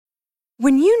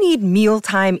When you need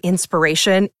mealtime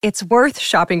inspiration, it's worth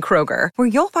shopping Kroger, where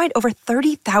you'll find over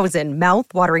 30,000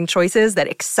 mouth-watering choices that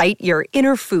excite your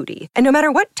inner foodie. And no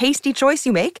matter what tasty choice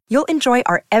you make, you'll enjoy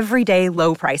our everyday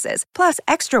low prices, plus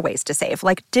extra ways to save,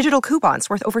 like digital coupons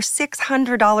worth over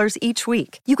 $600 each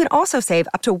week. You can also save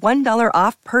up to $1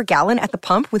 off per gallon at the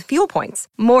pump with fuel points.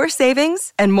 More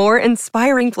savings and more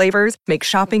inspiring flavors make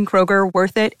shopping Kroger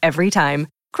worth it every time.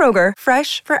 Kroger,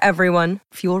 fresh for everyone.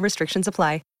 Fuel restrictions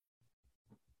apply.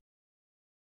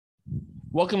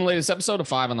 Welcome to the latest episode of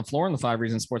Five on the Floor on the Five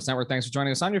Reasons Sports Network. Thanks for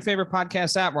joining us on your favorite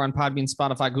podcast app. We're on Podbean,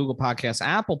 Spotify, Google Podcasts,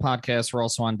 Apple Podcasts. We're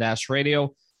also on Dash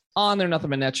Radio on their Nothing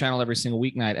But Net channel every single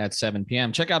weeknight at 7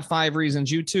 p.m. Check out Five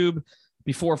Reasons YouTube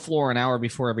before Floor, an hour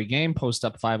before every game. Post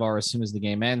up 5 hours as soon as the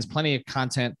game ends. Plenty of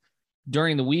content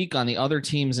during the week on the other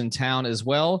teams in town as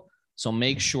well. So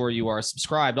make sure you are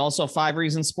subscribed. Also,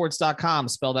 fivereasonsports.com.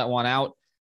 Spell that one out.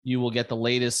 You will get the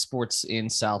latest sports in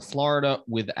South Florida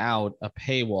without a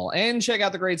paywall. And check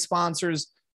out the great sponsors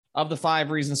of the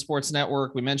Five Reasons Sports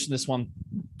Network. We mention this one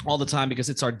all the time because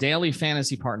it's our daily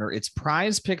fantasy partner. It's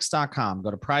prizepicks.com.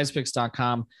 Go to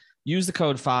prizepicks.com. Use the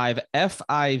code 5,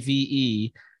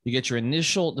 F-I-V-E. You get your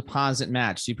initial deposit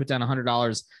match. So you put down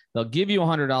 $100. They'll give you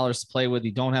 $100 to play with.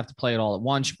 You don't have to play it all at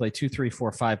once. You play 2, 3,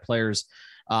 4, 5 players.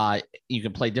 You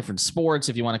can play different sports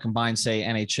if you want to combine, say,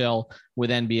 NHL with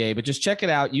NBA. But just check it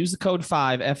out. Use the code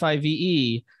 5,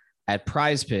 F-I-V-E, at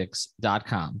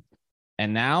prizepicks.com.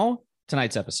 And now,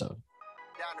 tonight's episode.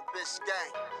 Down the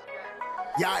Biscayne.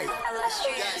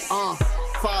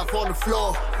 Five on the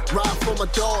floor, ride for my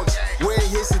dogs. Where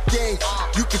here's the thing,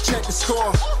 you can check the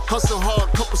score. Hustle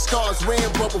hard, couple scars,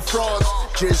 wearing bubble frauds.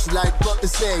 Just like Butler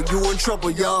said, you in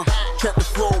trouble, y'all. Kept the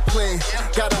floor playing,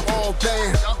 got it all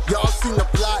banned. Y'all seen the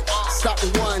block, stop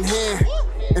with one hand.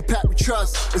 And Pat we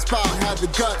trust, it's power, have the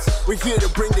guts. We're here to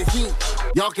bring the heat,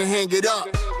 y'all can hang it up.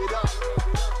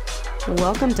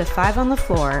 Welcome to Five on the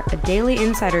Floor, a daily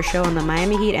insider show on the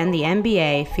Miami Heat and the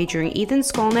NBA, featuring Ethan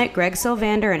Skolnick, Greg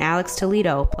Sylvander, and Alex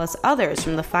Toledo, plus others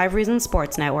from the Five Reasons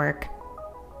Sports Network.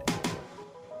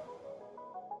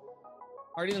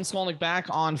 All right, Ethan Skolnick back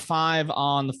on Five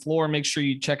on the Floor. Make sure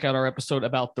you check out our episode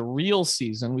about the real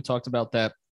season. We talked about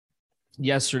that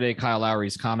yesterday, Kyle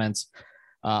Lowry's comments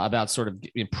about sort of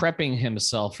prepping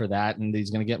himself for that, and he's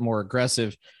going to get more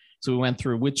aggressive. So we went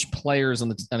through which players on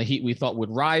the Heat we thought would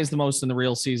rise the most in the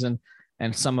real season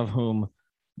and some of whom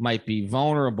might be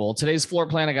vulnerable. Today's floor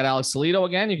plan, I got Alex Toledo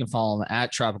again. You can follow him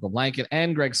at Tropical Blanket,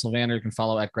 and Greg Sylvander. You can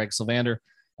follow at Greg Sylvander.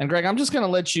 And Greg, I'm just going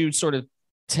to let you sort of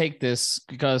take this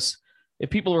because if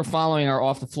people were following our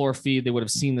off the floor feed, they would have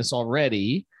seen this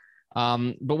already.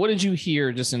 But what did you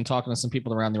hear just in talking to some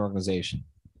people around the organization?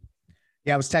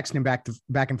 Yeah, I was texting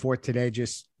back and forth today,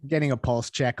 just getting a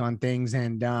pulse check on things.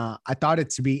 And I thought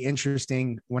it to be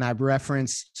interesting when I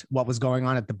referenced what was going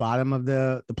on at the bottom of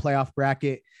the playoff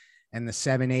bracket and the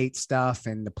 7-8 stuff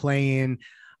and the play-in.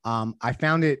 I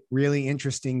found it really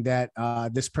interesting that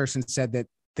this person said that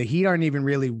the Heat aren't even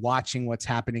really watching what's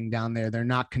happening down there. They're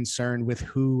not concerned with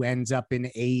who ends up in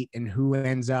 8 and who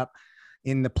ends up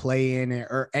in the play-in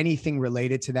or anything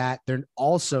related to that. They're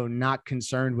also not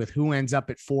concerned with who ends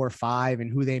up at 4 or 5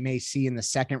 and who they may see in the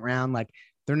second round. Like,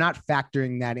 they're not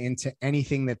factoring that into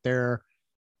anything that they're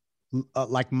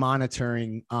like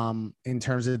monitoring in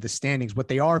terms of the standings. What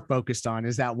they are focused on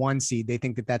is that 1 seed. They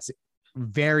think that that's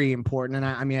very important. And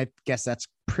I mean, I guess that's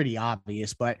pretty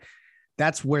obvious, but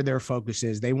that's where their focus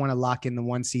is. They want to lock in the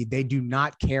 1 seed. They do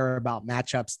not care about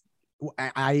matchups.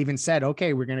 I even said,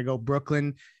 okay, we're going to go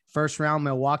Brooklyn first round,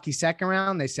 Milwaukee second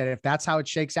round. They said, if that's how it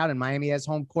shakes out and Miami has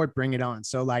home court, bring it on.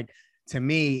 So like, to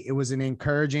me, it was an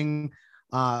encouraging,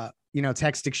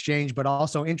 text exchange, but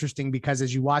also interesting because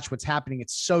as you watch what's happening,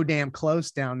 it's so damn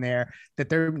close down there that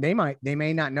they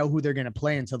may not know who they're going to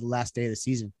play until the last day of the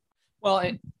season. Well,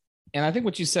 and I think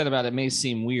what you said about it may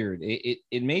seem weird.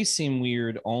 It may seem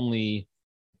weird only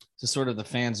to sort of the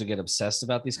fans who get obsessed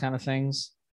about these kind of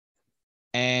things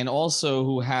and also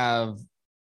who have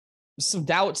some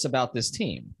doubts about this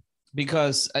team,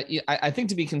 because I think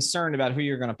to be concerned about who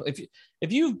you're going to play,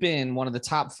 if you've been one of the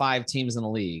top 5 teams in the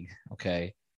league,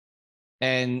 okay,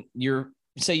 and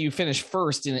say you finish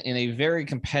first in a very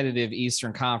competitive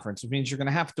Eastern Conference, which means you're going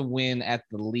to have to win at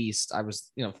the least,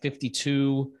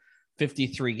 52,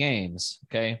 53 games,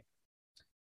 okay?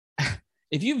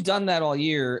 If you've done that all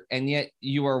year and yet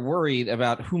you are worried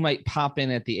about who might pop in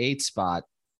at the 8th spot,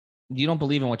 you don't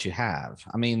believe in what you have.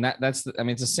 I mean, it's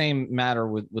the same matter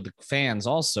with the fans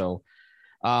also.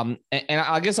 And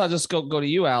I guess I'll just go to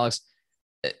you, Alex.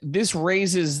 This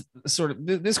raises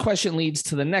this question leads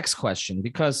to the next question,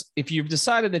 because if you've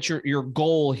decided that your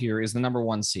goal here is the number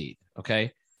 1 seed,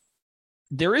 okay,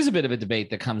 there is a bit of a debate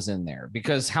that comes in there,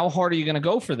 because how hard are you going to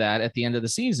go for that at the end of the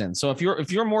season? So if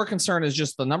you're more concerned as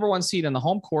just the number one seed in the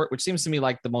home court, which seems to me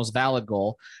like the most valid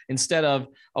goal, instead of,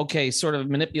 okay, sort of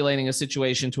manipulating a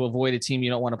situation to avoid a team you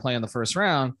don't want to play in the first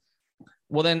round,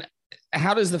 well, then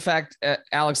how does the fact,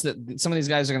 Alex, that some of these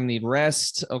guys are going to need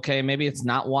rest, okay, maybe it's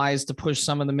not wise to push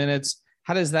some of the minutes.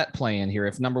 How does that play in here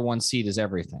if number one seed is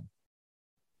everything?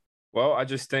 Well, I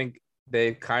just think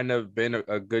they've kind of been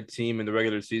a good team in the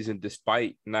regular season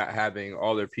despite not having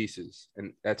all their pieces.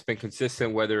 And that's been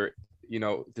consistent, whether,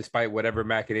 despite whatever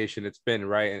machination it's been,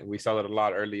 right? And we saw it a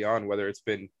lot early on, whether it's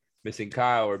been missing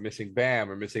Kyle or missing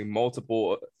Bam or missing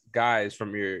multiple guys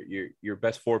from your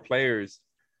best four players,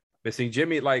 missing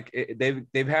Jimmy. Like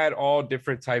they've had all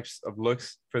different types of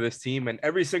looks for this team, and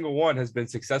every single one has been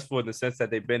successful in the sense that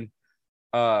they've been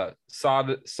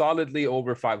solidly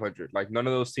over 500. Like none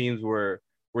of those teams were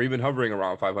even hovering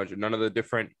around 500. None of the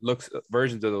different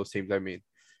versions of those teams, I mean.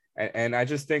 And I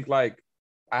just think, like,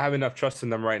 I have enough trust in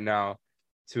them right now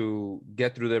to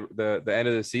get through the end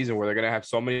of the season where they're going to have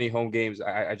so many home games.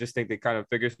 I just think they kind of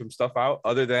figure some stuff out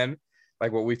other than,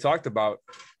 like, what we talked about,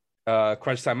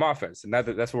 crunch time offense. And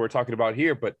that's what we're talking about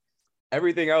here. But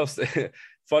everything else,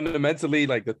 fundamentally,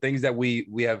 like the things that we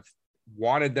have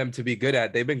wanted them to be good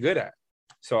at, they've been good at.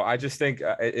 So I just think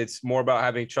it's more about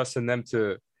having trust in them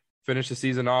to finish the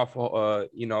season off,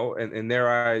 in their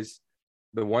eyes,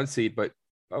 the one seed. But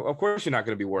of course, you're not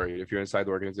going to be worried if you're inside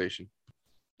the organization.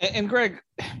 And Greg,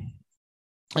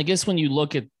 I guess when you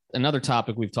look at another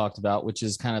topic we've talked about, which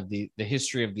is kind of the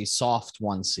history of the soft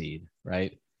one seed,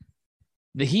 right?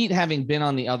 The Heat, having been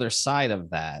on the other side of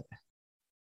that,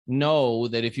 know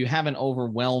that if you have an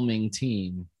overwhelming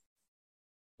team,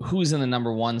 who's in the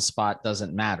number one spot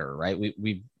doesn't matter, right?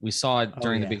 We saw it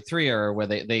during the Big Three era where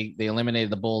they eliminated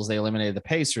the Bulls, they eliminated the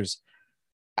Pacers.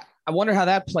 I wonder how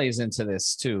that plays into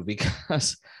this too,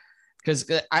 because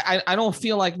I don't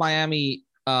feel like Miami.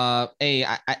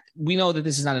 We know that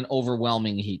this is not an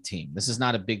overwhelming Heat team. This is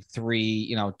not a Big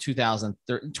Three,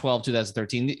 2012,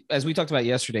 2013. As we talked about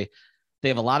yesterday, they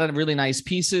have a lot of really nice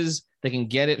pieces. They can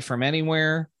get it from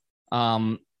anywhere,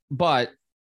 but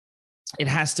it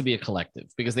has to be a collective,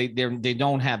 because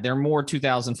they're more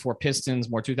 2004 Pistons,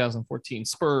 more 2014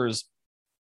 Spurs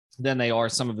than they are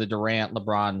some of the Durant,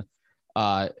 LeBron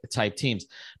type teams.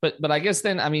 But I guess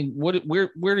then, I mean,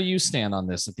 where do you stand on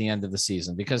this at the end of the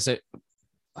season? Because if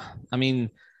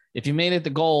you made it the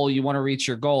goal, you want to reach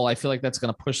your goal, I feel like that's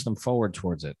going to push them forward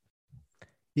towards it.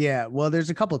 Yeah, well, there's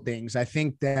a couple of things. I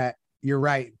think that you're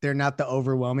right. They're not the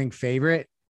overwhelming favorite,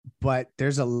 but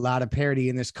there's a lot of parity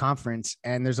in this conference,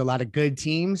 and there's a lot of good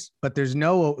teams, but there's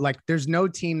no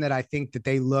team that I think that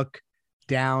they look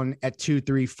down at 2,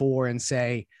 3, 4 and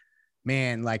say,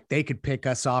 man, like they could pick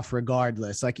us off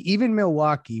regardless. Like even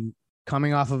Milwaukee,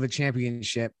 coming off of a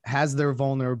championship, has their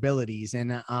vulnerabilities.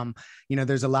 And,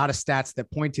 there's a lot of stats that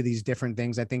point to these different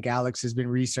things. I think Alex has been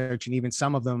researching even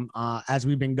some of them as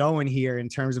we've been going here in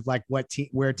terms of like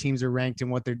where teams are ranked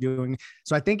and what they're doing.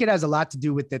 So I think it has a lot to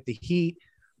do with that. The Heat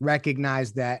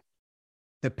recognize that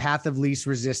the path of least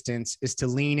resistance is to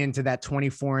lean into that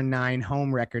 24-9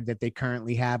 home record that they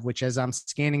currently have, which, as I'm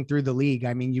scanning through the league,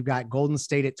 I mean, you got Golden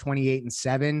State at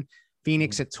 28-7,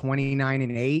 Phoenix at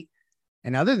 29-8.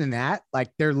 And other than that,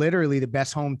 like they're literally the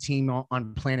best home team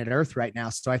on planet Earth right now.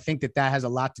 So I think that has a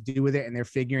lot to do with it. And they're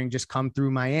figuring just come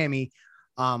through Miami.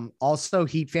 Also,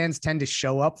 Heat fans tend to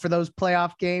show up for those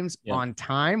playoff games on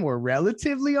time, or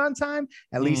relatively on time,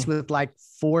 at least with like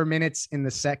 4 minutes in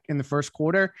the first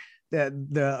quarter,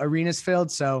 the arena's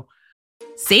filled. So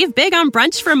save big on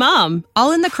brunch for mom,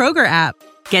 all in the Kroger app.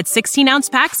 Get 16-ounce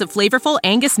packs of flavorful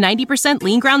Angus 90%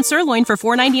 lean ground sirloin for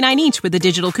 $4.99 each with a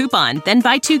digital coupon. Then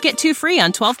buy 2, get 2 free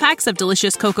on 12 packs of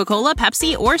delicious Coca-Cola,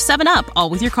 Pepsi, or 7-Up, all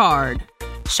with your card.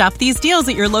 Shop these deals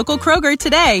at your local Kroger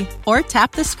today, or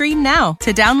tap the screen now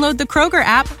to download the Kroger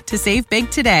app to save big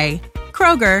today.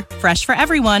 Kroger, fresh for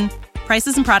everyone.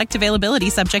 Prices and product availability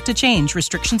subject to change.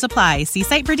 Restrictions apply. See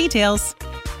site for details.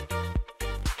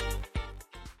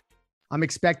 I'm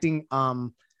expecting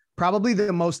probably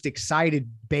the most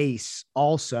excited base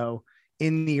also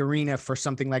in the arena for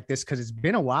something like this, because it's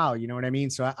been a while, you know what I mean?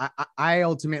 So I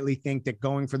ultimately think that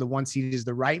going for the one seed is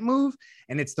the right move,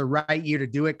 and it's the right year to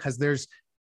do it, because there's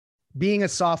being a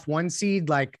soft one seed,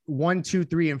 like 1, 2,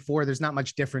 3, and 4, there's not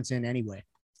much difference in anyway.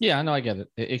 Yeah, I know. I get it.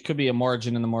 It could be a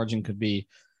margin, and the margin could be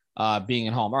being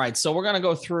at home. All right. So we're going to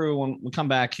go through, when we come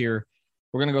back here,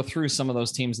 we're going to go through some of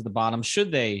those teams at the bottom.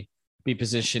 Should they be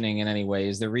positioning in any way?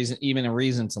 Is there even a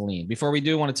reason to lean? Before we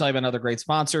do, I want to tell you about another great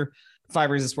sponsor, Five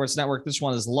Reasons Sports Network. This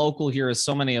one is local here, as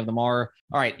so many of them are.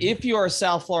 All right. If you are a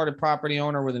South Florida property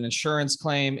owner with an insurance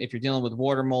claim, if you're dealing with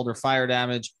water, mold, or fire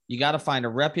damage, you got to find a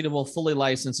reputable, fully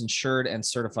licensed, insured, and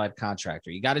certified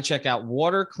contractor. You got to check out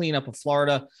Water Cleanup of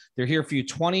Florida. They're here for you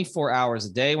 24 hours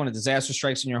a day. When a disaster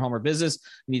strikes in your home or business,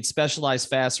 you need specialized,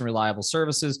 fast, and reliable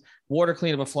services. Water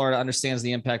Cleanup of Florida understands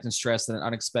the impact and stress that an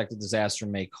unexpected disaster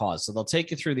may cause. So they'll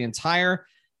take you through the entire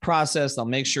process. They'll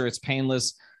make sure it's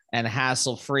painless and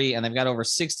hassle-free, and they've got over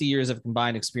 60 years of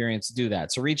combined experience to do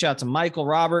that. So reach out to Michael,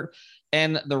 Robert,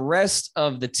 and the rest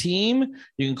of the team.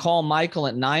 You can call Michael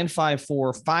at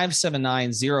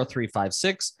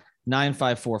 954-579-0356,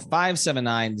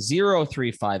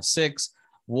 954-579-0356.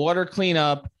 Water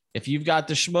Cleanup. If you've got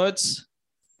the schmutz,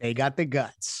 they got the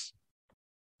guts.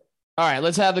 All right,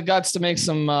 let's have the guts to make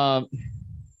some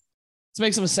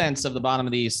sense of the bottom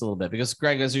of the East a little bit, because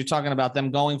Greg, as you're talking about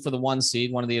them going for the 1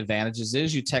 seed, one of the advantages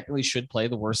is you technically should play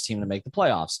the worst team to make the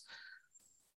playoffs.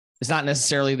 It's not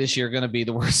necessarily this year going to be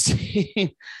the worst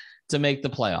team to make the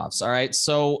playoffs. All right.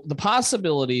 So the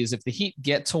possibilities, if the Heat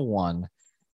get to 1,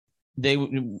 they,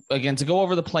 again, to go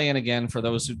over the play-in again, for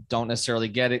those who don't necessarily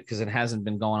get it, because it hasn't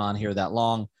been going on here that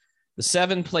long, the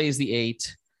 7 plays the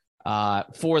 8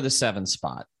 for the 7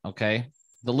 spot. Okay.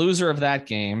 The loser of that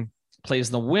game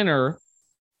plays the winner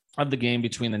of the game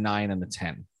between the 9 and the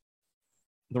 10.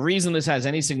 The reason this has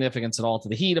any significance at all to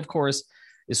the Heat, of course,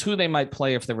 is who they might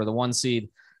play if they were the 1 seed.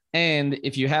 And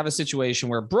if you have a situation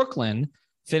where Brooklyn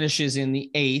finishes in the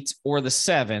 8 or the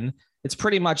 7, it's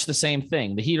pretty much the same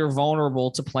thing. The Heat are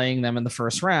vulnerable to playing them in the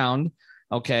first round.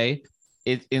 Okay.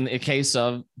 In a case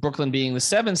of Brooklyn being the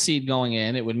 7 seed going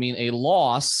in, it would mean a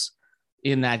loss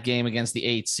in that game against the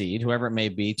 8 seed, whoever it may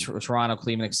be, Toronto,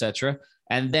 Cleveland, etc.,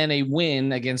 and then a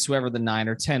win against whoever the 9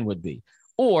 or 10 would be.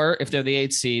 Or if they're the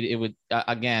 8 seed, it would,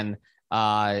 I'll go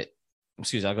the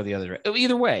other way.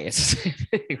 Either way, it's the same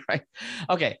thing, right?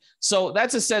 Okay, so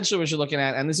that's essentially what you're looking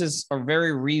at, and this is a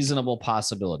very reasonable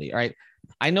possibility, all right?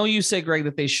 I know you say, Greg,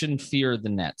 that they shouldn't fear the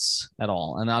Nets at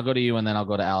all, and I'll go to you, and then I'll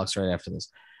go to Alex right after this.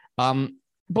 But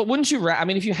wouldn't you, I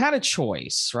mean, if you had a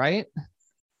choice, right?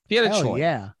 If you had a choice.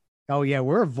 Yeah. Oh yeah,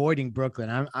 we're avoiding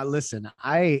Brooklyn. Listen,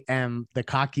 I am the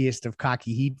cockiest of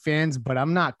cocky Heat fans, but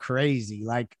I'm not crazy.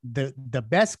 Like the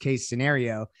best case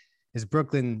scenario is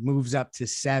Brooklyn moves up to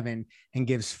 7 and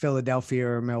gives Philadelphia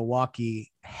or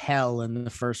Milwaukee hell in the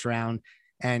first round.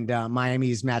 And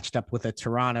Miami is matched up with a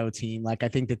Toronto team. Like I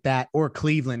think that or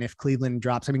Cleveland, if Cleveland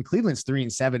drops, I mean, Cleveland's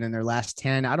 3-7 in their last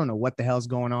 10. I don't know what the hell's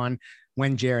going on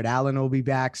when Jared Allen will be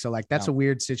back. So like, that's a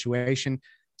weird situation.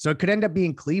 So it could end up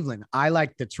being Cleveland. I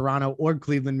like the Toronto or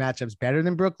Cleveland matchups better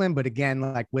than Brooklyn. But again,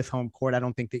 like with home court, I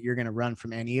don't think that you're going to run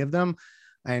from any of them.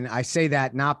 And I say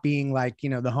that not being like,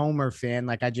 the Homer fan.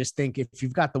 Like, I just think if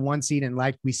you've got the 1 seed and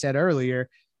like we said earlier,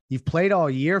 you've played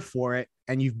all year for it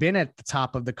and you've been at the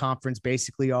top of the conference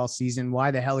basically all season.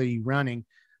 Why the hell are you running?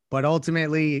 But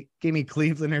ultimately, give me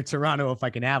Cleveland or Toronto if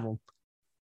I can have them.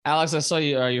 Alex, I saw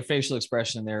you, your facial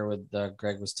expression there with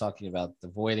Greg was talking about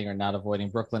avoiding or not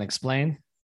avoiding Brooklyn. Explain.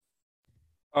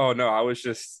 Oh, no, I was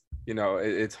just,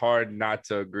 it's hard not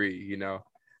to agree,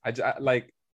 I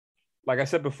like I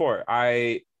said before,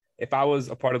 if I was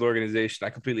a part of the organization, I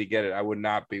completely get it. I would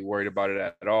not be worried about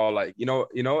it at all. Like,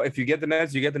 if you get the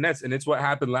Nets, you get the Nets. And it's what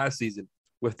happened last season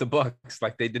with the Bucks.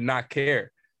 Like, they did not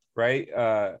care, right?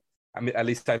 I mean, at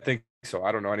least I think so.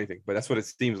 I don't know anything, but that's what it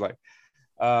seems like.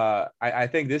 I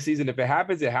think this season, if it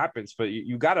happens, it happens. But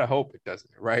you got to hope it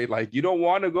doesn't, right? Like, you don't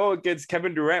want to go against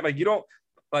Kevin Durant. Like,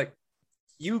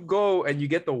 you go and you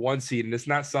get the 1 seed, and it's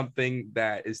not something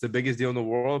that is the biggest deal in the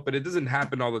world, but it doesn't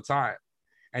happen all the time.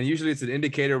 And usually it's an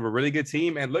indicator of a really good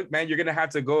team. And look, man, you're going to have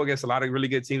to go against a lot of really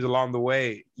good teams along the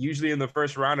way. Usually in the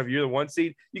first round, if you're the 1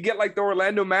 seed, you get like the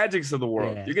Orlando Magics of the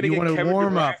world. Yeah. You're going to get Kevin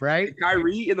warm Durant, up, right?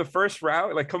 Kyrie in the first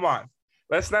round. Like, come on,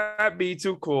 let's not be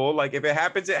too cool. Like, if it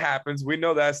happens, it happens. We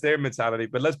know that's their mentality,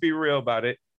 but let's be real about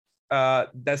it.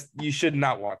 You should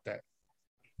not want that.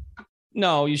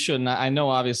 No, you shouldn't. I know,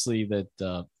 obviously, that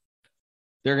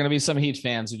there are going to be some Heat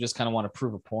fans who just kind of want to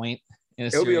prove a point.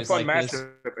 It'll be a fun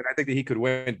matchup, and I think that he could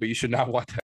win, but you should not want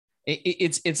that.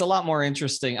 It's a lot more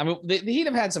interesting. I mean, the Heat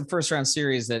have had some first round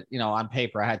series that, on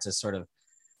paper, I had to sort of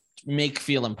make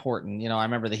feel important. I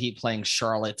remember the Heat playing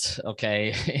Charlotte,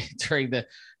 during the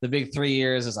big 3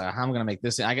 years. It's like, how am I going to make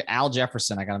this? I got Al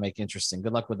Jefferson. I got to make interesting.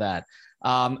 Good luck with that.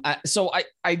 So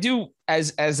I do,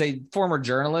 as a former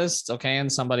journalist,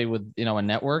 and somebody with, a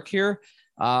network here,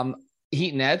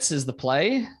 Heat Nets is the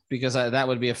play, because that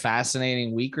would be a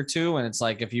fascinating week or two. And it's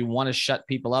like, if you want to shut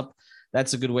people up,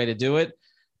 that's a good way to do it.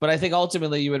 But I think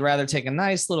ultimately you would rather take a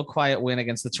nice little quiet win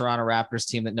against the Toronto Raptors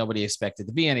team that nobody expected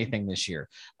to be anything this year,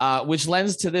 which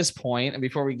lends to this point. And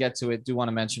before we get to it, do want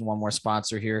to mention one more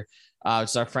sponsor here.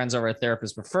 It's our friends over at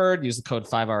Therapist Preferred. Use the code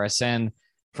 5RSN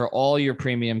for all your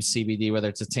premium CBD, whether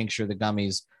it's a tincture, the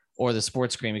gummies, or the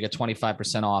sports cream. You get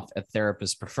 25% off at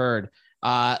Therapist Preferred.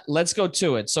 Let's go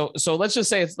to it. So let's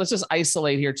just say let's just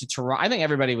isolate here to Toronto. I think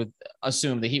everybody would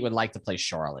assume the Heat would like to play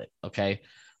Charlotte, okay,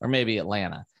 or maybe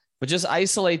Atlanta, but just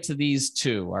isolate to these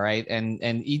two, all right, and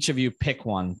each of you pick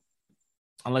one,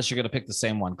 unless you're going to pick the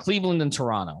same one. Cleveland and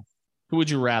Toronto. Who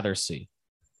would you rather see?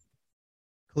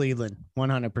 Cleveland,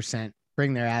 100%.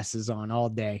 Bring their asses on all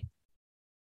day.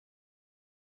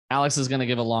 Alex is going to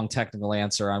give a long technical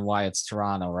answer on why it's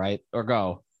Toronto, right? Or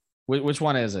go. Which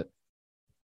one is it?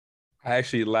 I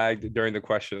actually lagged during the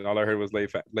question. All I heard was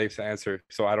Leif's answer,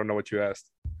 so I don't know what you asked.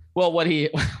 Well, what he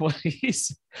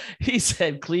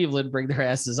said, Cleveland bring their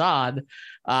asses on,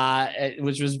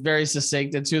 which was very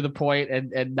succinct and to the point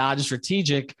and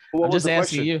non-strategic. I'm just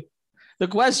asking you. The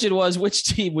question was, which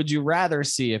team would you rather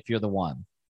see if you're the one?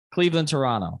 Cleveland,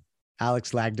 Toronto.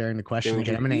 Alex lagged during the question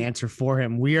again. I'm going to answer for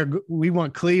him. We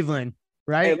want Cleveland,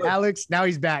 right, hey, look, Alex? Now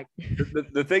he's back.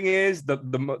 The thing is,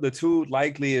 the two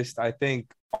likeliest, I think,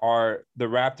 are the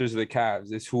Raptors or the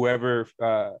Cavs. It's whoever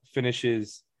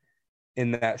finishes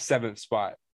in that 7th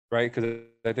spot, right? Because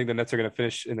I think the Nets are going to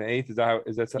finish in the 8th.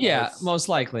 Is that yeah, most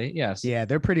likely, yes. Yeah,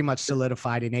 they're pretty much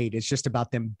solidified in 8. It's just about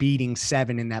them beating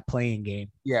 7 in that playing game.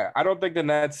 Yeah, I don't think the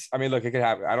Nets. I mean, look, it could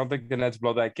happen. I don't think the Nets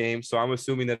blow that game. So I'm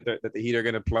assuming that the Heat are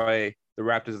going to play the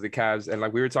Raptors or the Cavs. And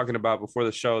like we were talking about before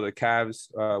the show, the Cavs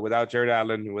without Jared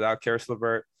Allen, without Karis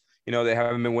LeVert, they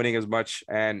haven't been winning as much.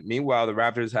 And meanwhile, the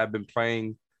Raptors have been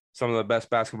playing some of the best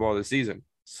basketball of the season.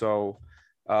 So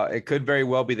it could very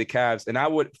well be the Cavs.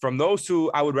 And from those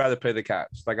two, I would rather play the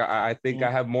Cavs. Like, I think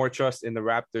I have more trust in the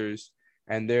Raptors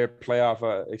and their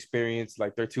playoff experience.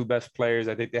 Like, their two best players,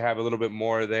 I think they have a little bit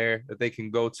more there that they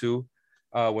can go to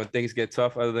when things get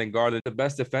tough, other than Garland. The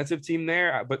best defensive team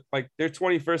there, but like they're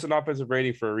 21st in offensive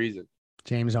rating for a reason.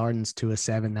 James Harden's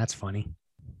 2-7. That's funny.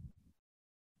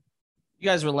 You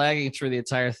guys were lagging through the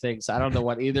entire thing, so I don't know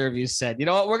what either of you said. You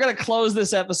know what? We're going to close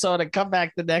this episode and come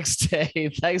back the next day.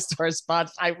 Thanks to our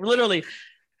sponsors.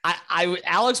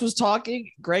 Alex was talking.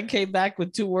 Greg came back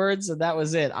with 2 words, and that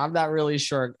was it. I'm not really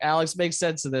sure. Alex, make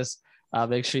sense of this.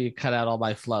 Make sure you cut out all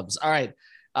my flubs. All right.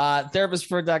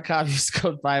 Therapistpreferred.com. Use the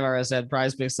code 5RSN.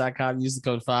 PrizePicks.com. Use the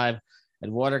code 5.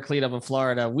 And Water Cleanup in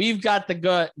Florida. We've got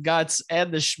the guts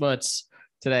and the schmutz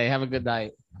today. Have a good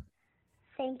night.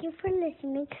 Thank you for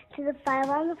listening to the 5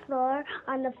 on the Floor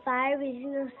on the 5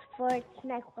 Regional Sports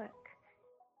Network.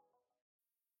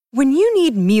 When you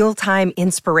need mealtime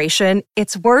inspiration,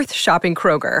 it's worth shopping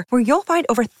Kroger, where you'll find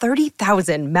over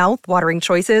 30,000 mouth-watering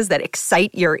choices that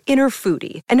excite your inner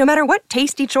foodie. And no matter what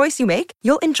tasty choice you make,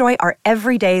 you'll enjoy our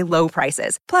everyday low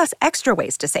prices, plus extra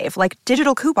ways to save, like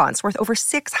digital coupons worth over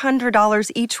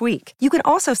 $600 each week. You can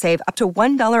also save up to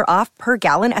 $1 off per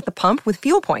gallon at the pump with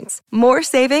fuel points. More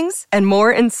savings and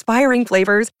more inspiring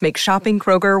flavors make shopping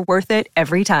Kroger worth it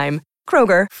every time.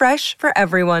 Kroger, fresh for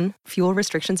everyone. Fuel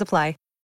restrictions apply.